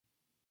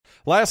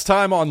Last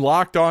time on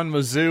Locked On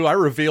Mizzou, I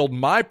revealed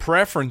my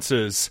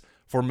preferences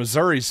for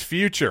Missouri's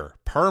future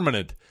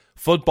permanent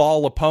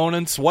football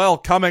opponents. Well,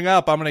 coming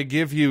up, I'm going to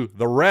give you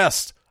the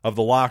rest of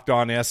the Locked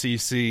On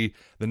SEC,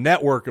 the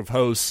network of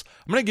hosts.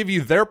 I'm going to give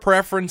you their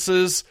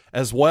preferences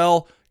as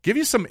well, give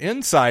you some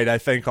insight, I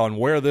think, on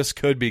where this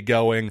could be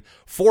going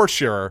for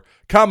sure,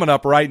 coming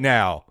up right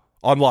now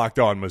on Locked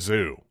On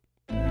Mizzou.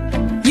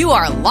 You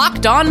are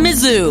Locked On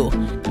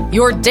Mizzou,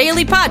 your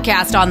daily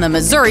podcast on the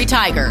Missouri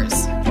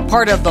Tigers,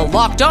 part of the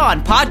Locked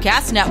On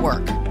Podcast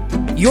Network,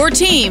 your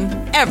team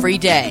every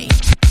day.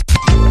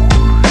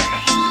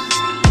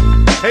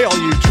 Hey, all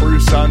you true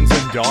sons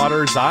and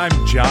daughters,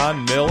 I'm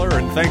John Miller,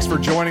 and thanks for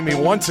joining me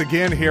once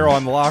again here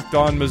on Locked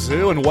On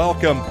Mizzou, and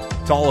welcome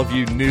to all of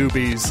you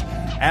newbies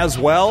as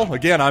well.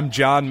 Again, I'm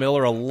John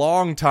Miller, a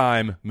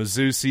longtime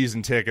Mizzou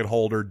season ticket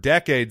holder,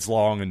 decades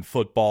long in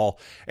football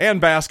and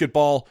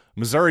basketball,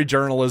 Missouri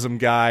journalism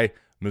guy,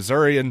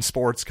 Missourian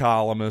sports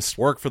columnist,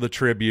 worked for the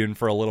Tribune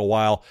for a little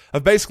while.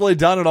 I've basically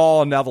done it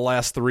all, and now the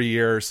last 3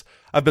 years,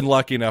 I've been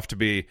lucky enough to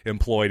be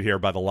employed here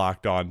by the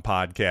Locked On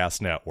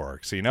Podcast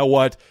Network. So you know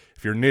what?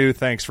 If you're new,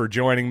 thanks for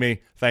joining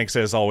me. Thanks,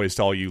 as always,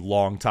 to all you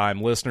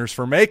longtime listeners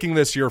for making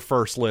this your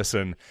first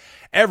listen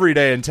every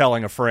day and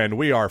telling a friend.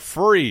 We are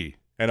free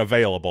and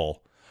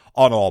available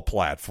on all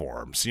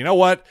platforms. You know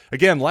what?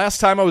 Again, last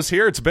time I was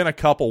here, it's been a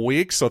couple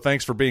weeks, so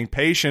thanks for being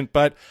patient,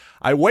 but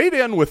I weighed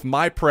in with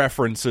my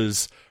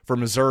preferences for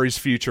Missouri's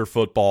future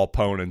football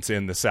opponents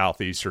in the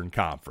Southeastern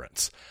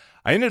Conference.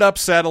 I ended up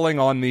settling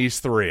on these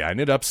three. I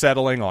ended up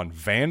settling on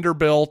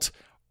Vanderbilt,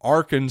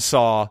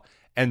 Arkansas,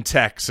 and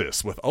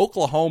Texas, with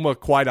Oklahoma,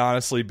 quite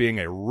honestly, being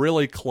a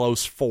really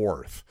close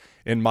fourth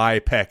in my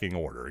pecking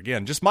order.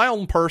 Again, just my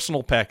own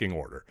personal pecking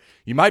order.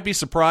 You might be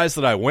surprised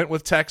that I went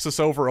with Texas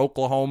over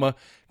Oklahoma,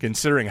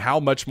 considering how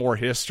much more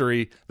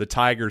history the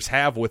Tigers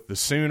have with the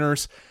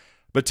Sooners.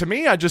 But to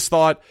me, I just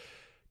thought,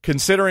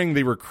 considering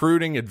the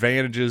recruiting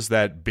advantages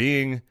that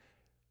being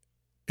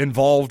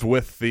involved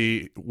with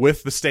the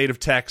state of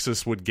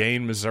Texas would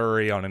gain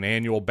Missouri on an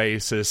annual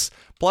basis.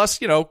 Plus,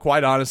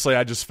 quite honestly,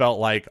 I just felt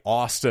like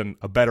Austin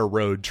a better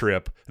road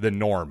trip than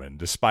Norman.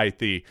 Despite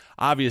the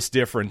obvious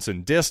difference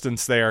in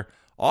distance there,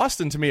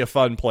 Austin to me a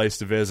fun place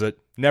to visit.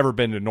 Never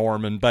been to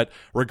Norman, but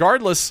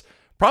regardless,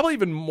 probably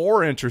even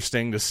more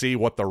interesting to see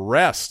what the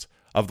rest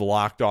of the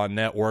Locked On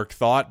Network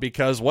thought,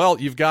 because,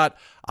 well, you've got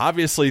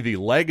obviously the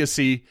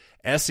legacy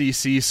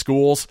SEC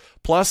schools,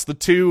 plus the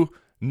two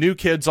new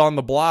kids on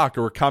the block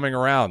who are coming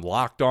around,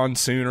 Locked On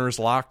Sooners,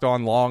 Locked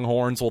On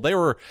Longhorns. Well, they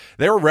were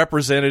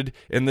represented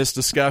in this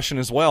discussion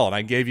as well, and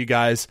I gave you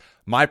guys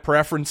my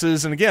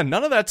preferences. And again,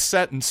 none of that's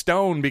set in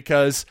stone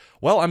because,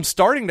 well, I'm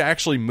starting to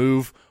actually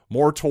move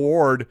more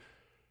toward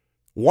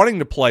wanting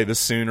to play the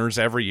Sooners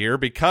every year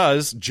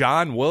because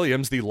John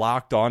Williams, the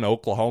Locked On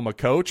Oklahoma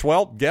coach,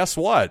 well, guess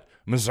what?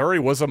 Missouri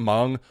was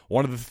among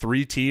one of the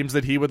three teams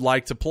that he would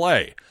like to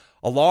play.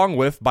 Along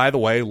with, by the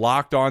way,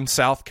 Locked On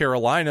South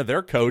Carolina,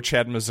 their coach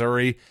had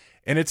Missouri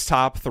in its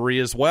top three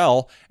as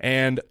well.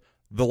 And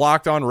the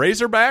Locked On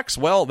Razorbacks,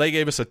 well, they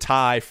gave us a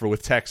tie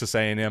with Texas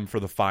A&M for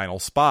the final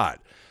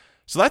spot.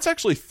 So that's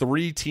actually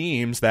three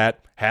teams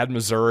that had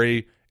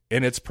Missouri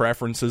in its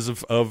preferences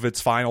of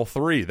its final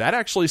three. That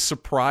actually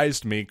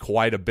surprised me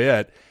quite a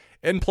bit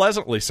and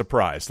pleasantly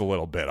surprised a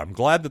little bit. I'm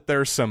glad that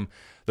there's some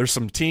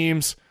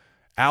teams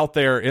out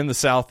there in the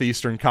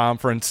Southeastern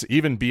Conference,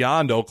 even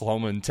beyond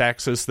Oklahoma and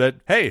Texas, that,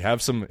 hey,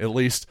 have some at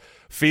least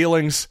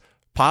feelings,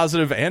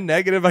 positive and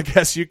negative, I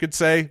guess you could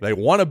say. They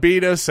want to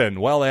beat us, and,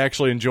 well, they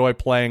actually enjoy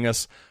playing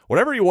us.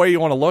 Whatever way you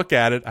want to look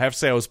at it, I have to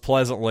say I was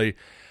pleasantly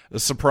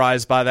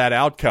surprised by that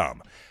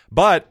outcome.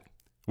 But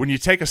when you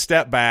take a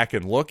step back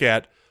and look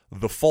at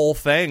the full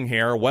thing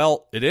here,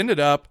 well, it ended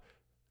up,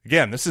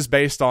 again, this is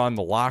based on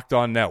the Locked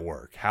On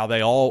Network,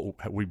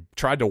 we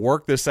tried to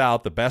work this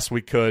out the best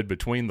we could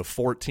between the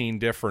 14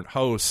 different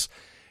hosts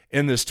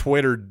in this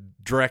Twitter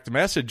direct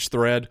message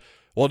thread.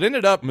 Well, it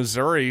ended up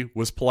Missouri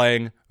was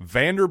playing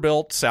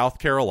Vanderbilt, South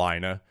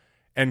Carolina,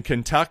 and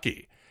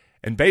Kentucky.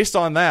 And based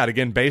on that,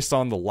 again, based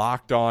on the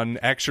Locked On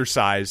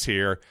exercise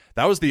here,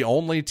 that was the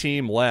only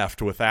team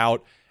left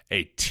without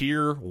a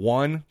Tier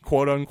 1,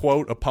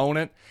 quote-unquote,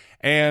 opponent.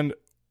 And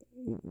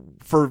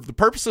for the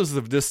purposes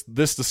of this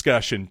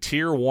discussion,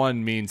 Tier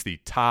 1 means the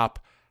top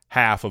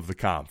half of the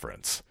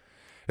conference.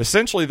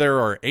 Essentially,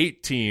 there are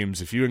 8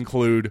 teams. If you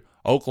include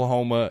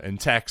Oklahoma and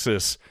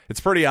Texas,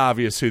 it's pretty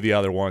obvious who the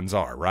other ones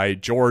are,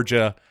 right?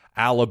 Georgia,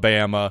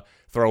 Alabama,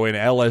 throw in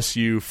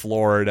LSU,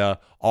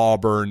 Florida,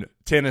 Auburn,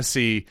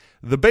 Tennessee,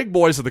 the big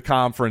boys of the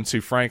conference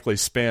who frankly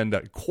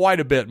spend quite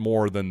a bit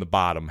more than the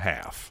bottom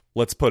half.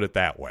 Let's put it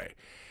that way.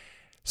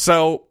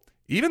 So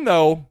even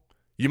though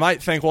you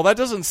might think, well, that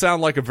doesn't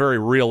sound like a very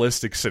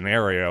realistic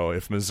scenario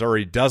if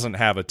Missouri doesn't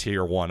have a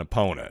Tier 1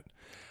 opponent.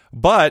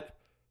 But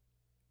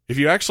if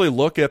you actually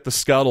look at the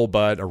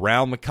scuttlebutt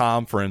around the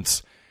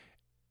conference,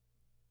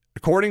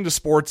 according to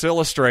Sports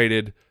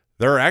Illustrated,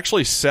 there are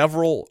actually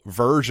several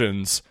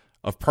versions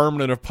of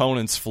permanent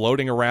opponents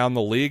floating around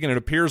the league, and it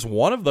appears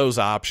one of those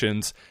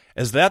options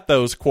is that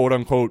those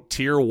quote-unquote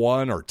Tier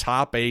 1 or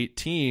top 8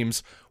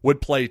 teams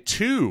would play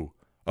 2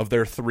 of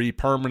their 3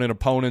 permanent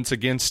opponents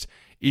against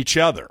each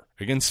other,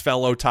 against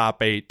fellow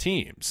top 8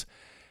 teams.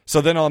 So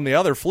then on the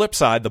other flip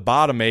side, the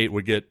bottom 8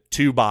 would get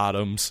 2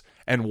 bottoms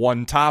and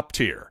 1 top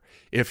tier,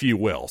 if you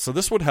will. So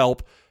this would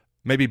help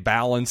maybe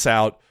balance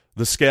out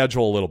the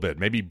schedule a little bit,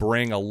 maybe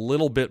bring a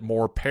little bit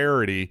more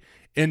parity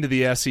into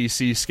the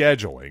SEC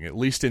scheduling, at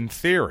least in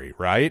theory,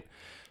 right?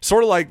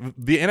 Sort of like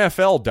the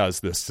NFL does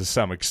this to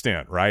some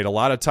extent, right? A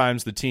lot of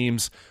times the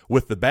teams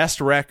with the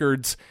best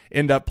records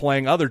end up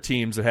playing other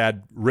teams that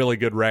had really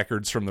good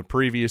records from the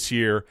previous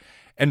year,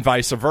 and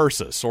vice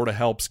versa. Sort of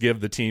helps give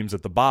the teams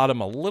at the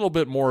bottom a little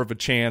bit more of a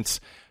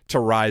chance to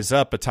rise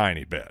up a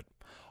tiny bit.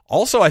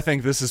 Also, I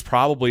think this is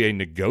probably a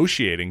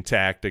negotiating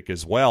tactic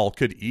as well.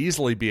 Could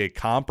easily be a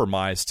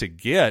compromise to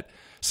get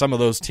some of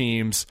those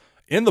teams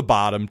in the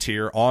bottom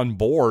tier on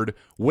board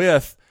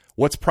with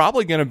what's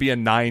probably going to be a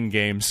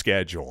 9-game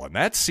schedule. And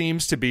that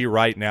seems to be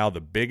right now the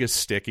biggest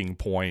sticking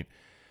point.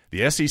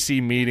 The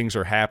SEC meetings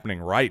are happening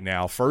right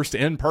now. First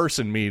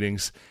in-person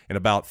meetings in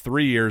about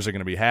 3 years are going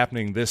to be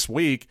happening this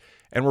week.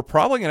 And we're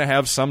probably going to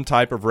have some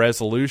type of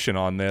resolution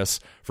on this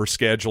for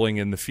scheduling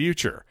in the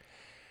future.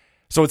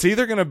 So it's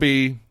either going to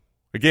be,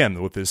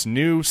 again, with this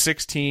new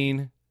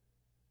 16-team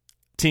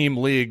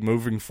league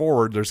moving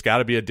forward, there's got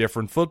to be a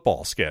different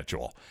football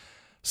schedule.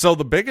 So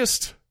the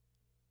biggest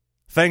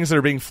things that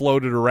are being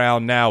floated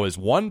around now is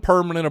 1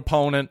 permanent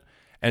opponent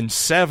and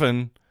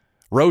 7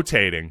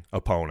 rotating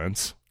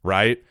opponents,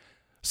 right?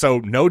 So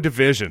no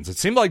divisions. It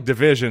seemed like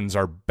divisions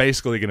are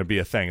basically going to be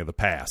a thing of the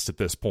past at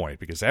this point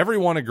because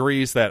everyone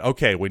agrees that,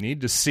 okay, we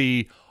need to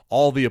see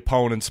all the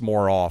opponents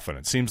more often.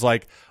 It seems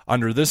like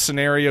under this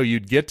scenario,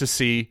 you'd get to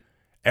see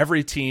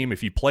every team.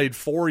 If you played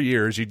 4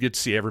 years, you'd get to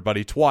see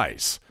everybody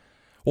twice.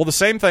 Well, the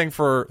same thing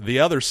for the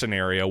other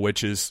scenario,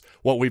 which is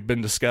what we've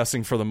been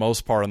discussing for the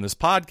most part on this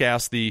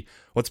podcast,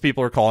 what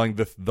people are calling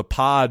the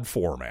pod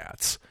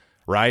formats,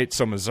 right?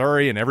 So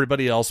Missouri and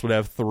everybody else would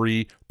have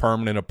 3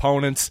 permanent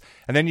opponents,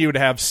 and then you would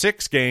have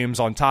 6 games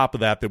on top of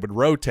that would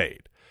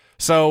rotate.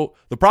 So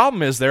the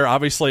problem is there,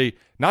 obviously,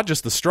 not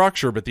just the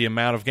structure, but the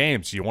amount of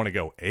games. Do you want to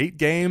go 8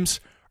 games,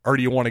 or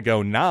do you want to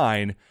go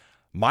 9?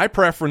 My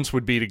preference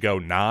would be to go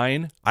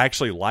 9. I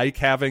actually like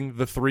having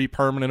the 3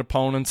 permanent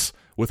opponents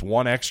with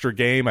 1 extra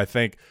game. I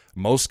think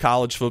most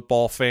college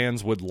football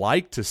fans would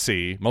like to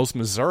see, most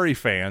Missouri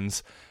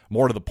fans,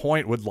 more to the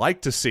point, would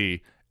like to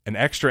see an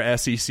extra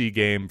SEC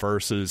game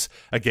versus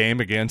a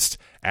game against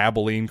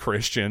Abilene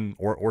Christian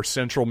or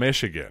Central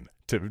Michigan,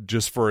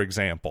 just for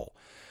example.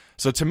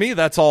 So to me,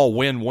 that's all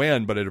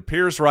win-win, but it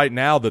appears right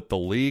now that the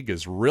league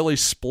is really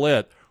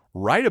split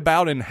right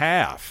about in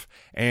half.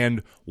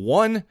 And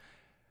one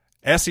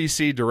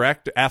SEC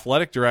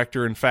athletic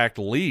director, in fact,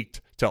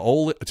 leaked to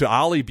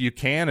Ollie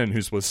Buchanan,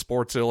 who's with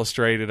Sports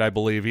Illustrated, I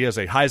believe. He has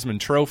a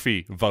Heisman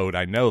Trophy vote.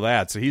 I know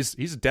that. So he's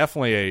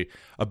definitely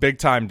a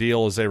big-time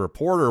deal as a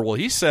reporter. Well,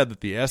 he said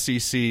that the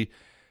SEC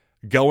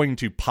going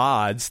to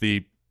pods,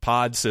 the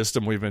pod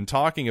system we've been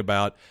talking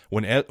about,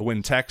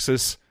 when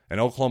Texas and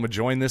Oklahoma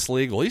joined this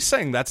league, well, he's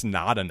saying that's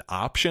not an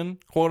option,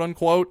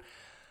 quote-unquote.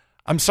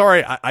 I'm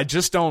sorry, I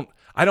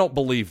don't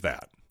believe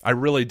that. I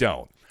really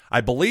don't. I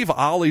believe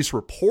Ollie's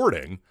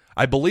reporting.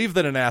 I believe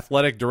that an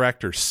athletic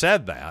director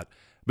said that.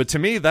 But to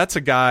me, that's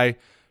a guy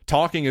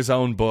talking his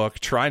own book,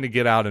 trying to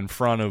get out in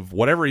front of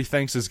whatever he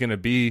thinks is going to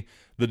be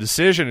the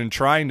decision and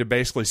trying to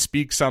basically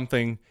speak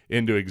something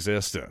into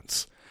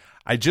existence.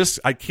 I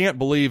can't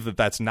believe that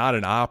that's not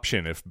an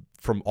option. If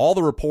from all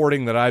the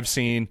reporting that I've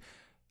seen,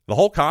 the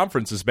whole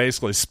conference is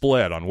basically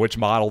split on which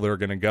model they're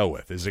going to go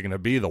with. Is it going to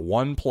be the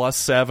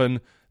 1+7,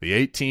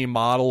 the 8-team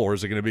model, or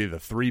is it going to be the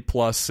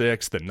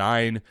 3+6, the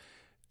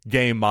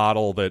 9-game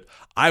model that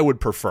I would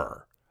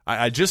prefer?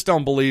 I just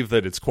don't believe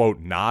that it's, quote,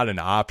 not an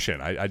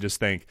option. I just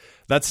think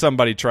that's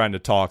somebody trying to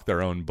talk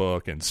their own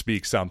book and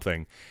speak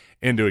something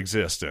into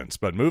existence.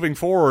 But moving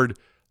forward,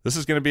 this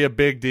is going to be a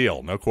big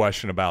deal, no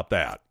question about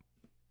that.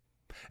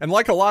 And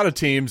like a lot of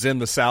teams in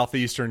the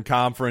Southeastern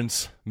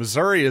Conference,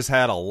 Missouri has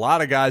had a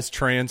lot of guys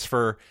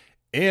transfer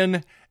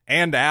in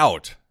and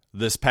out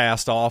this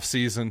past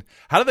offseason.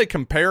 How do they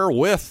compare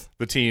with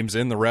the teams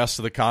in the rest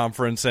of the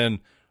conference? And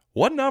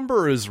what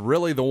number is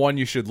really the one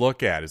you should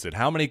look at? Is it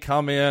how many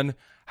come in,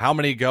 how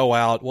many go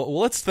out? Well,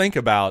 let's think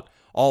about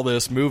all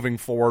this moving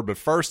forward. But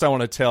first, I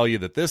want to tell you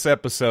that this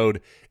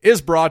episode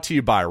is brought to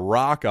you by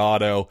Rock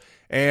Auto.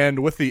 And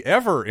with the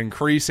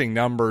ever-increasing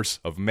numbers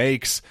of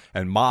makes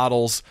and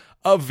models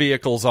of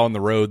vehicles on the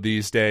road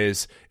these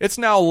days, it's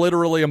now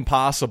literally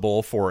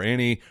impossible for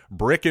any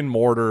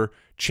brick-and-mortar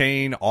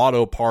chain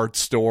auto parts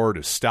store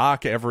to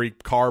stock every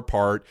car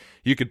part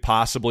you could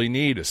possibly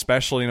need,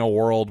 especially in a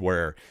world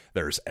where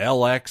there's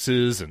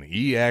LXs and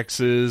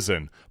EXs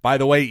and, by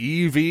the way,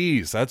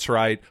 EVs. That's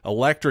right,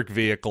 electric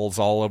vehicles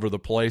all over the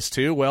place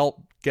too.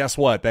 Well, guess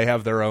what? They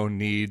have their own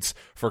needs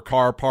for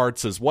car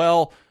parts as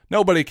well.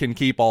 Nobody can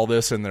keep all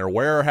this in their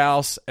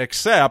warehouse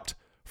except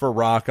for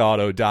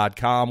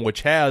rockauto.com,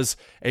 which has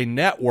a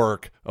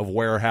network of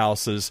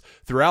warehouses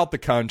throughout the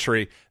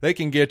country. They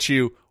can get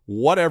you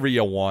whatever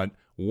you want,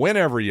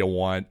 whenever you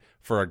want,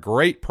 for a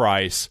great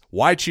price.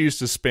 Why choose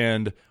to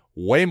spend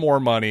way more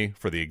money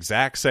for the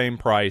exact same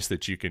price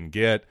that you can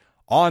get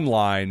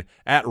online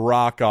at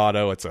Rock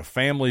Auto? It's a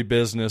family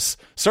business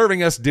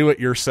serving us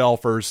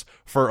do-it-yourselfers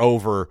for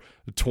over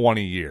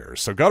 20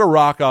 years. So go to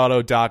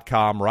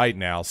rockauto.com right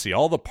now, see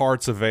all the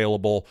parts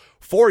available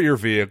for your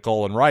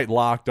vehicle, and write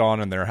Locked On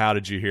in their How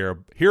Did You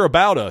Hear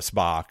About Us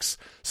box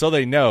so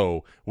they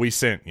know we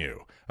sent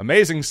you.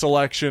 Amazing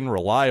selection,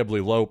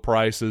 reliably low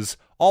prices,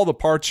 all the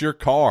parts your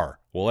car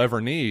will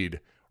ever need.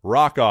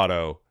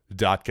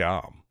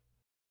 rockauto.com.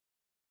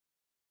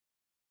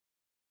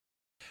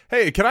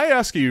 Hey, can I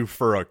ask you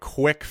for a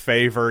quick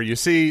favor? You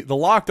see, the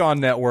Locked On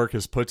Network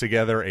has put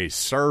together a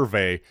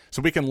survey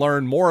so we can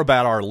learn more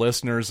about our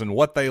listeners and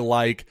what they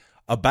like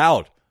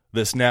about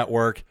this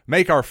network,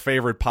 make our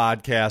favorite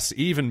podcasts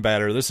even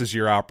better. This is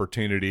your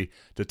opportunity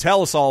to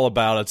tell us all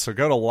about it. So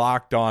go to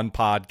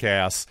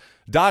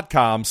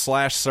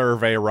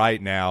lockedonpodcasts.com/survey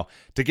right now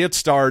to get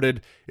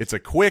started. It's a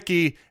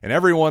quickie, and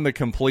everyone that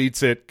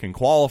completes it can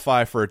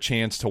qualify for a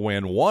chance to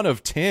win one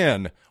of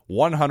 10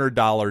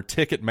 $100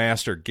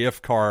 Ticketmaster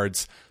gift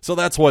cards. So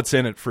that's what's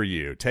in it for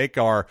you. Take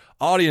our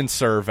audience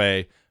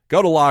survey,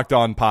 go to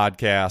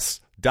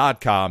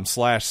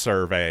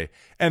lockedonpodcasts.com/survey,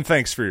 and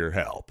thanks for your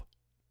help.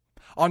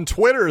 On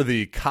Twitter,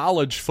 the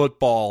College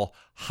Football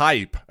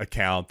Hype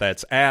account,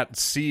 that's at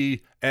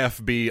CFB_hype,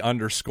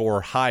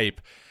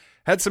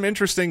 had some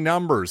interesting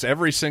numbers.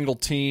 Every single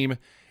team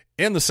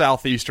in the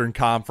Southeastern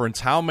Conference,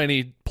 how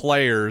many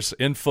players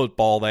in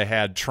football they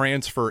had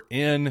transfer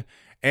in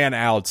and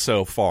out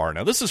so far.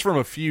 Now, this is from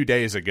a few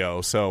days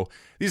ago, so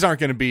these aren't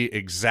going to be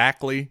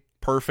exactly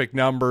perfect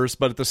numbers,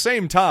 but at the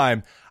same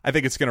time, I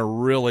think it's going to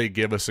really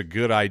give us a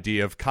good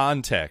idea of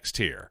context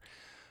here.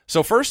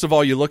 So first of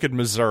all, you look at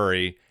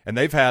Missouri, and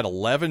they've had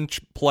 11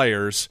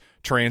 players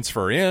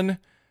transfer in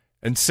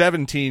and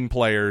 17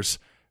 players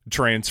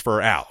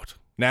transfer out.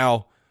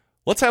 Now,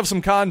 let's have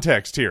some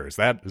context here. Is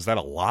that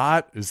a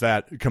lot? Is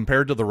that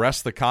compared to the rest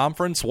of the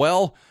conference?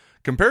 Well,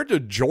 compared to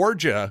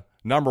Georgia,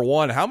 number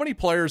one, how many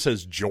players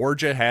has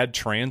Georgia had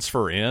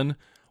transfer in?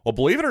 Well,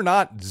 believe it or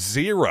not,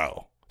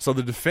 0. So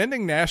the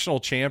defending national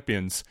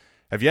champions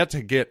have yet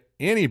to get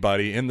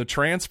anybody in the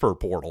transfer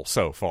portal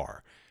so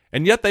far.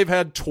 And yet they've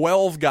had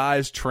 12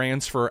 guys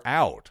transfer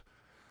out.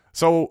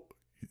 So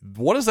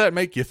what does that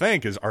make you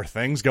think? Are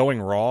things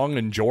going wrong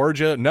in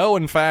Georgia? No,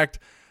 in fact,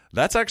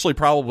 that's actually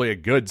probably a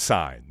good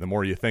sign the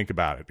more you think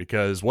about it.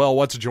 Because, well,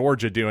 what's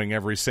Georgia doing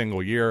every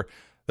single year?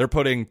 They're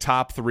putting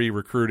top 3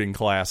 recruiting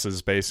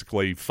classes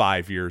basically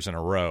 5 years in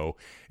a row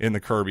in the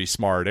Kirby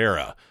Smart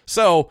era.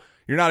 So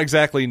you're not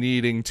exactly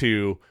needing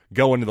to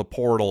go into the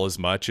portal as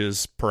much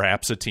as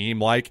perhaps a team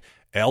like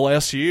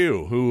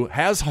LSU, who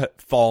has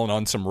fallen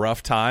on some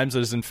rough times,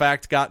 has in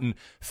fact gotten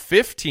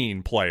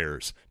 15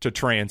 players to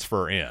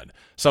transfer in.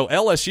 So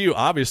LSU,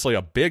 obviously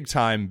a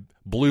big-time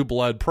blue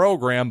blood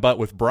program, but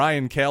with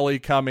Brian Kelly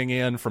coming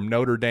in from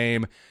Notre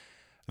Dame,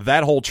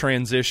 that whole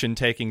transition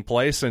taking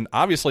place, and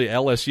obviously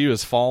LSU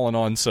has fallen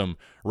on some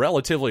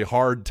relatively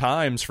hard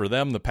times for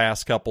them the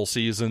past couple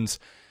seasons.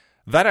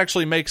 That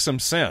actually makes some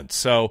sense.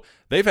 So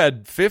they've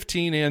had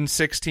 15 in,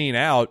 16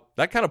 out.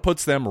 That kind of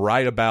puts them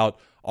right about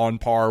on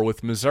par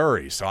with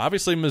Missouri. So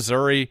obviously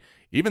Missouri,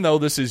 even though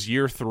this is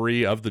year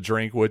 3 of the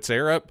Drinkwitz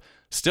era,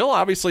 still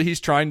obviously he's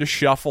trying to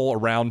shuffle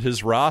around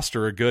his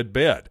roster a good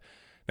bit.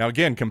 Now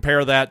again,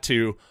 compare that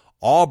to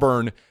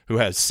Auburn, who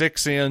has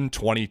 6 in,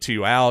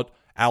 22 out,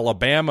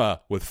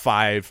 Alabama with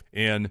 5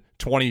 in,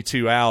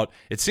 22 out.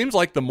 It seems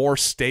like the more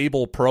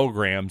stable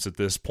programs at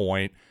this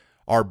point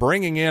are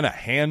bringing in a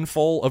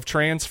handful of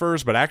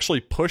transfers, but actually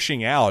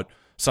pushing out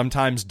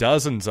sometimes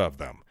dozens of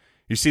them.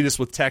 You see this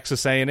with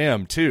Texas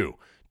A&M too.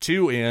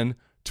 2 in,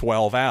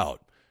 12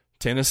 out.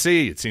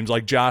 Tennessee, it seems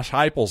like Josh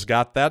Heupel's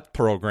got that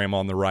program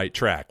on the right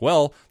track.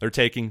 Well, they're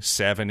taking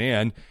 7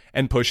 in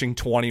and pushing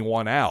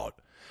 21 out.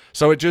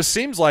 So it just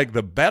seems like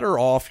the better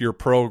off your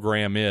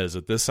program is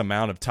at this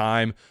amount of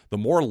time, the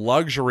more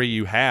luxury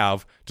you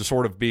have to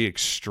sort of be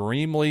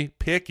extremely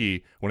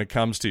picky when it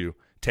comes to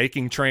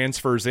taking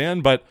transfers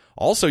in, but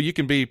also you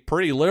can be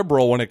pretty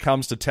liberal when it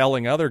comes to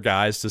telling other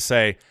guys to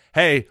say,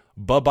 hey,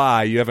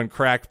 bye-bye, you haven't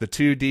cracked the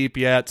 2 deep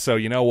yet, so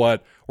you know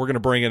what, we're going to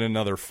bring in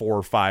another 4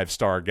 or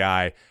 5-star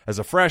guy as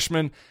a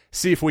freshman,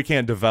 see if we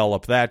can't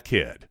develop that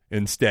kid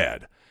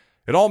instead.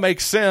 It all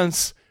makes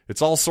sense.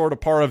 It's all sort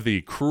of part of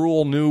the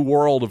cruel new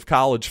world of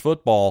college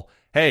football.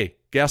 Hey,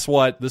 guess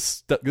what?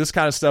 This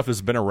kind of stuff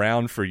has been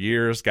around for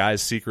years,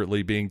 guys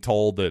secretly being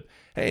told that,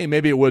 hey,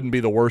 maybe it wouldn't be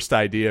the worst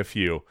idea if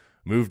you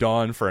moved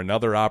on for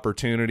another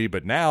opportunity.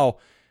 But now,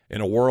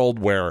 in a world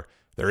where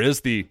there is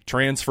the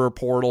transfer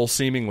portal,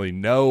 seemingly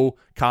no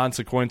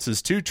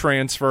consequences to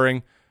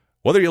transferring,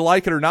 whether you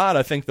like it or not,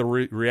 I think the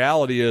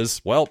reality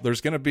is, well, there's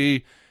going to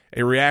be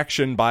a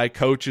reaction by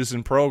coaches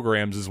and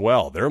programs as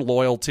well. Their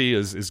loyalty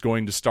is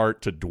going to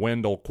start to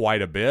dwindle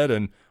quite a bit,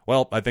 and,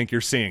 well, I think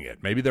you're seeing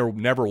it. Maybe there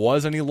never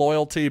was any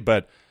loyalty,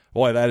 but,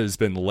 boy, that has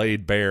been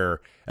laid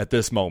bare at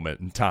this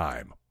moment in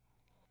time.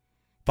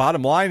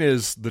 bottom line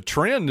is the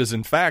trend is,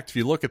 in fact, if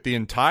you look at the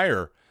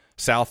entire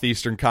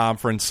Southeastern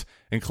Conference,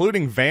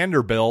 including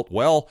Vanderbilt,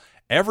 well,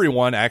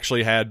 everyone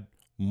actually had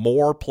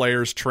more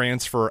players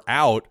transfer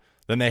out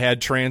than they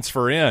had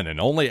transfer in, and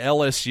only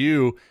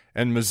LSU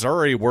and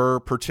Missouri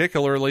were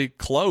particularly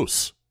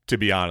close, to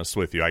be honest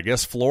with you. I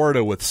guess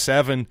Florida with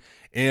 7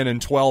 in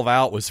and 12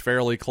 out was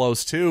fairly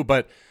close too,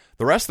 but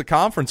the rest of the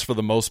conference, for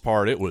the most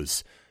part, it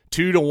was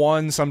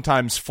 2-1,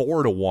 sometimes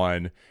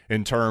 4-1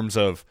 in terms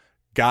of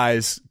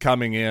guys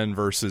coming in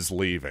versus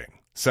leaving.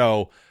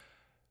 So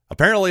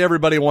apparently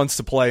everybody wants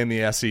to play in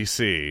the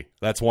SEC.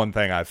 That's one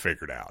thing I've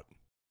figured out.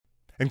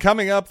 And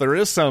coming up, there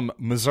is some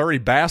Missouri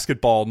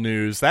basketball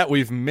news that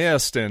we've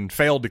missed and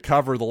failed to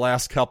cover the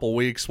last couple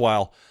weeks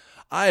while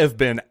I have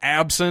been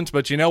absent.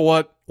 But you know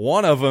what?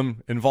 One of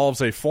them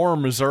involves a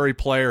former Missouri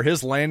player.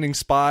 His landing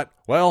spot,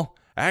 well,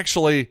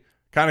 actually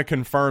kind of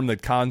confirmed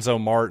that Cuonzo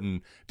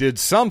Martin did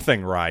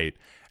something right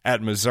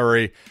at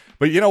Missouri.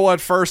 But you know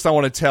what? First, I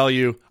want to tell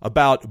you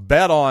about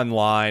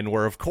BetOnline,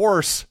 where, of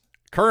course,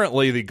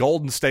 currently the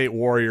Golden State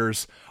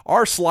Warriors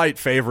are slight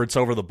favorites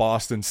over the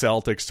Boston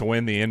Celtics to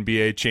win the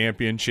NBA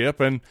championship,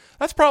 and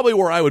that's probably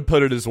where I would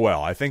put it as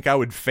well. I think I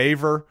would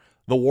favor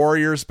the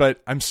Warriors,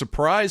 but I'm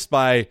surprised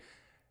by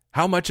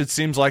how much it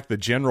seems like the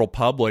general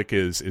public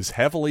is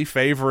heavily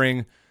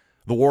favoring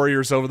the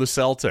Warriors over the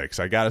Celtics.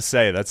 I gotta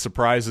say, that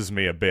surprises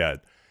me a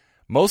bit.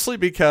 Mostly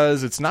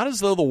because it's not as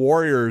though the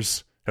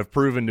Warriors have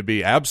proven to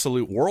be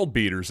absolute world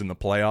beaters in the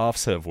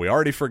playoffs. Have we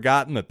already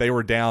forgotten that they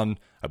were down,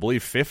 I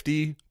believe,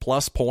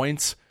 50-plus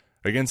points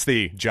against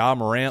the Ja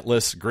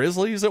Morant-less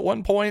Grizzlies at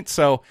one point?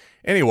 So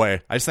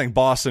anyway, I just think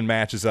Boston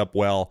matches up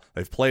well.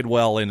 They've played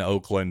well in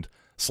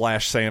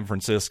Oakland/San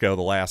Francisco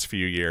the last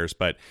few years.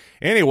 But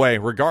anyway,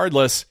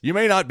 regardless, you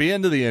may not be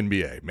into the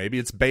NBA. Maybe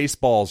it's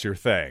baseball's your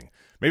thing.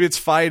 Maybe it's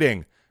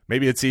fighting.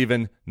 Maybe it's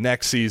even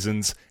next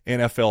season's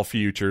NFL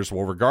futures.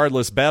 Well,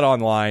 regardless,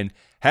 BetOnline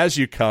has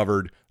you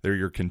covered. They're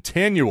your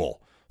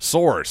continual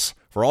source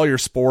for all your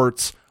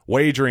sports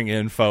wagering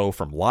info,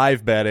 from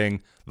live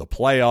betting, the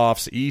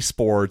playoffs,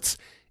 esports,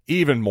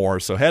 even more.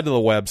 So head to the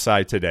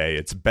website today.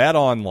 It's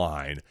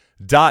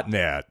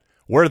betonline.net,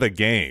 where the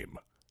game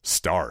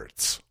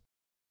starts.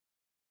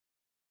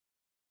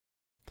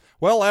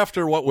 Well,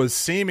 after what was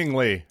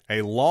seemingly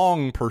a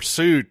long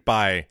pursuit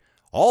by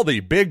all the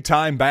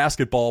big-time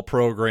basketball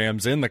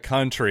programs in the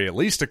country, at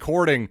least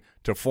according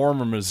to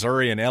former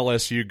Missouri and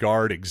LSU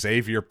guard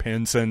Xavier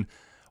Pinson,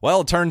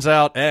 well, it turns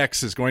out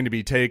X is going to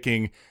be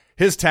taking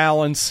his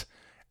talents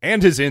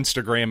and his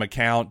Instagram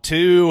account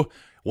to,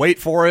 wait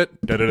for it,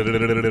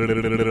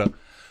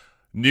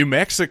 New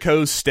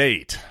Mexico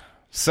State.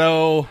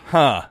 So,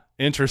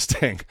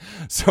 interesting.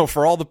 So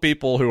for all the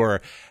people who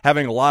are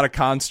having a lot of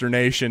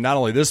consternation, not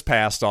only this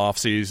past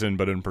offseason,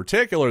 but in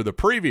particular the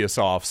previous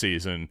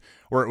offseason,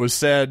 where it was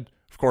said,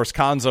 of course,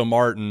 Cuonzo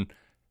Martin,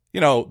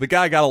 the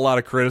guy got a lot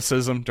of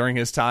criticism during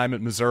his time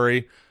at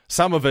Missouri.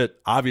 Some of it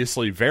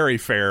obviously very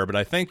fair, but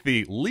I think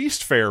the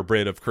least fair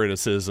bit of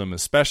criticism,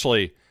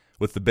 especially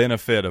with the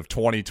benefit of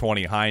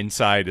 2020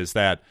 hindsight, is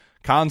that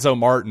Cuonzo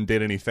Martin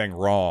did anything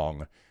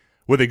wrong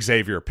with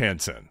Xavier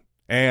Pinson.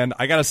 And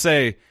I got to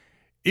say,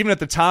 even at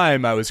the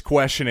time, I was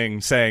questioning,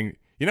 saying,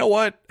 you know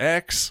what,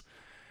 X,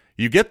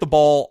 you get the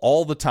ball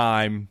all the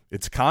time.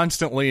 It's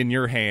constantly in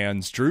your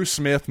hands. Drew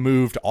Smith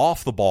moved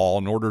off the ball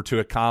in order to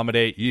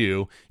accommodate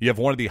you. You have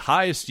one of the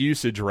highest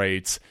usage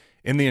rates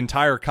in the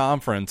entire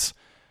conference,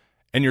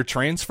 and you're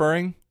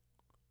transferring?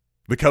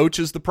 The coach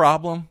is the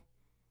problem?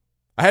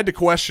 I had to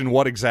question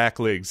what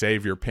exactly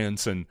Xavier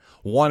Pinson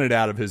wanted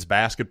out of his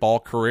basketball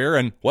career,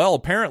 and, well,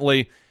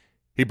 apparently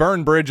he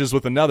burned bridges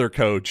with another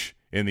coach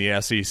in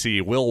the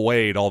SEC, Will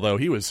Wade, although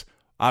he was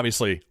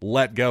obviously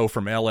let go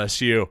from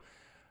LSU.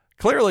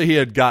 Clearly he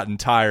had gotten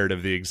tired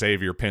of the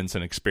Xavier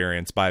Pinson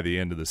experience by the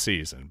end of the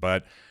season.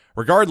 But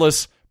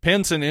regardless,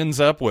 Pinson ends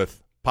up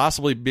with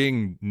possibly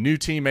being new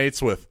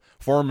teammates with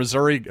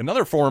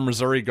another former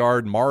Missouri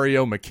guard,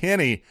 Mario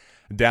McKinney,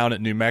 down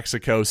at New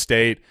Mexico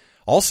State.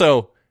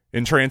 Also,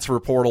 in transfer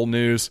portal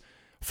news,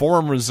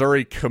 former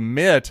Missouri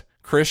commit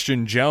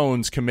Christian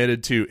Jones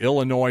committed to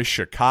Illinois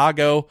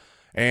Chicago.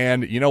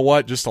 And you know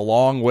what? Just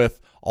along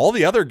with all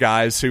the other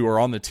guys who were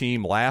on the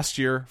team last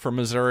year from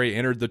Missouri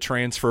entered the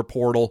transfer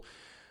portal.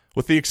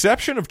 With the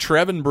exception of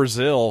Trevin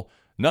Brazile,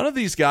 none of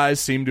these guys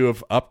seem to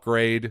have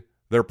upgraded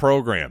their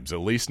programs, at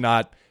least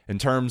not in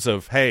terms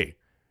of, hey,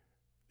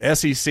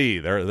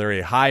 SEC, they're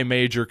a high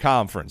major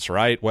conference,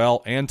 right?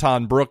 Well,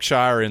 Anton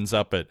Brookshire ends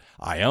up at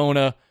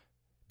Iona.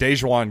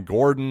 Dejuan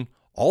Gordon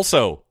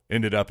also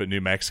ended up at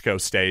New Mexico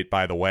State,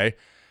 by the way.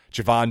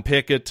 Javon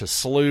Pickett to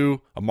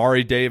SLU,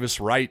 Amari Davis,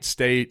 Wright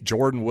State,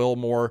 Jordan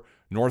Wilmore,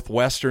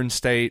 Northwestern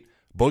State.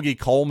 Boogie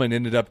Coleman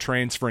ended up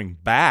transferring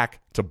back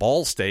to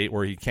Ball State,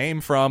 where he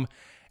came from.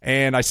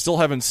 And I still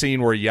haven't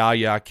seen where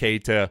Yaya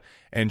Keita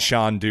and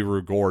Sean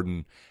Duru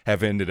Gordon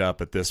have ended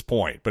up at this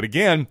point. But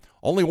again,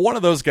 only one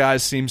of those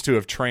guys seems to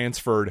have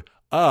transferred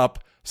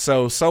up.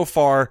 So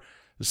far,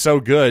 so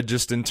good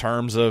just in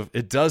terms of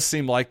it does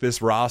seem like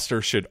this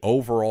roster should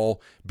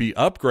overall be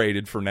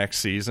upgraded for next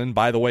season.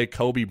 By the way,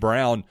 Kobe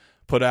Brown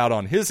put out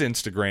on his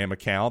Instagram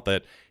account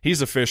that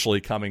he's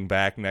officially coming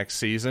back next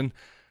season.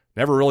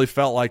 Never really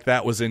felt like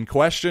that was in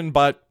question,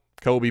 but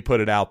Kobe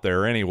put it out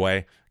there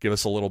anyway. Give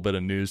us a little bit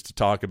of news to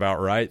talk about,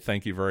 right?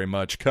 Thank you very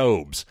much,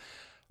 Cobes.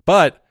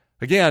 But,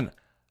 again,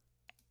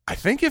 I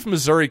think if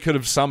Missouri could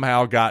have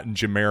somehow gotten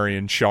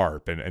Jamarian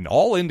Sharp, and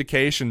all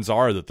indications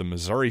are that the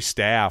Missouri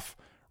staff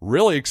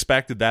really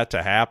expected that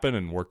to happen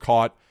and were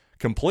caught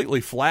completely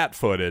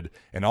flat-footed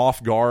and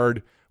off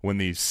guard when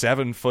the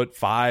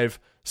 7'5"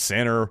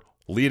 center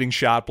leading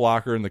shot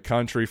blocker in the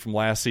country from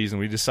last season,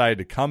 we decided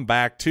to come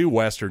back to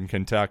Western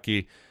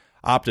Kentucky,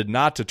 opted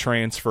not to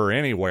transfer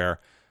anywhere.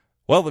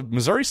 Well, the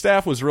Missouri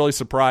staff was really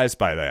surprised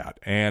by that,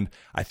 and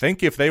I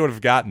think if they would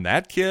have gotten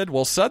that kid,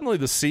 well, suddenly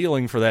the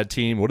ceiling for that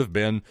team would have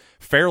been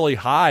fairly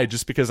high,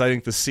 just because I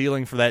think the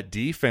ceiling for that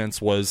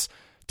defense was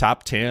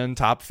top 10,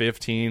 top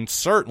 15,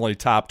 certainly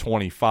top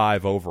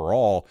 25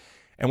 overall.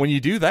 And when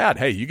you do that,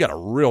 hey, you got a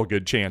real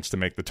good chance to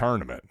make the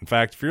tournament. In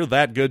fact, if you're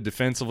that good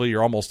defensively,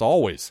 you're almost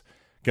always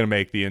going to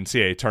make the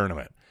NCAA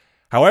tournament.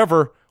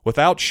 However,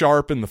 without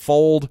Sharp in the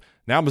fold,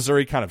 now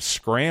Missouri kind of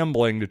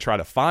scrambling to try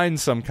to find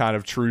some kind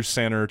of true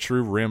center,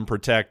 true rim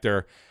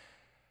protector.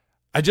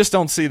 I just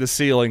don't see the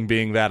ceiling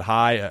being that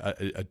high.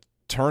 A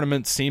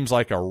tournament seems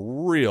like a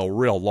real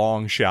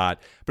long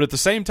shot. But at the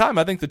same time,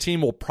 I think the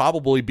team will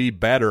probably be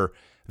better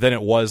than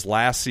it was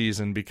last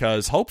season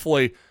because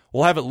hopefully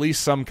we'll have at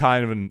least some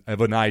kind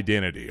of an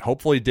identity.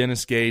 Hopefully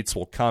Dennis Gates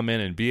will come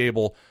in and be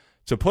able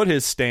to put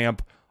his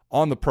stamp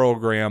on the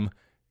program,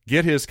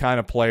 get his kind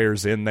of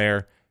players in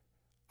there.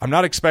 I'm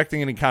not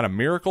expecting any kind of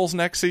miracles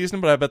next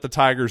season, but I bet the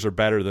Tigers are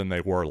better than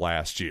they were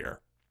last year.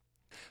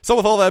 So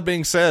with all that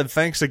being said,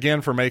 thanks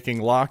again for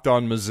making Locked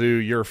On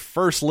Mizzou your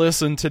first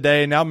listen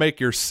today. Now make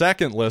your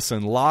second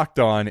listen Locked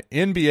On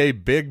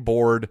NBA Big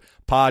Board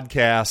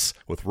podcasts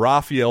with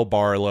Rafael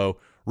Barlow,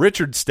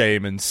 Richard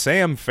Stamen,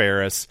 Sam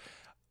Ferris,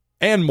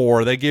 and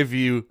more. They give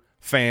you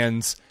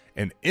fans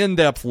an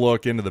in-depth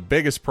look into the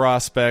biggest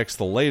prospects,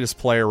 the latest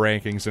player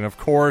rankings, and of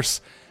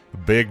course,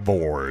 big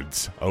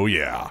boards. Oh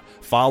yeah.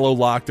 Follow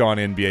Locked On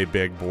NBA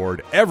Big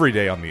Board every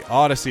day on the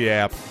Odyssey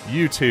app,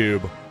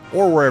 YouTube,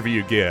 or wherever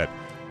you get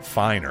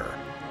finer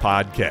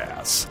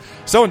podcasts.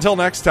 So until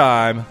next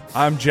time,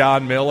 I'm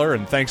John Miller,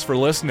 and thanks for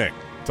listening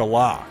to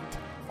Locked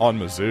On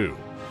Mizzou.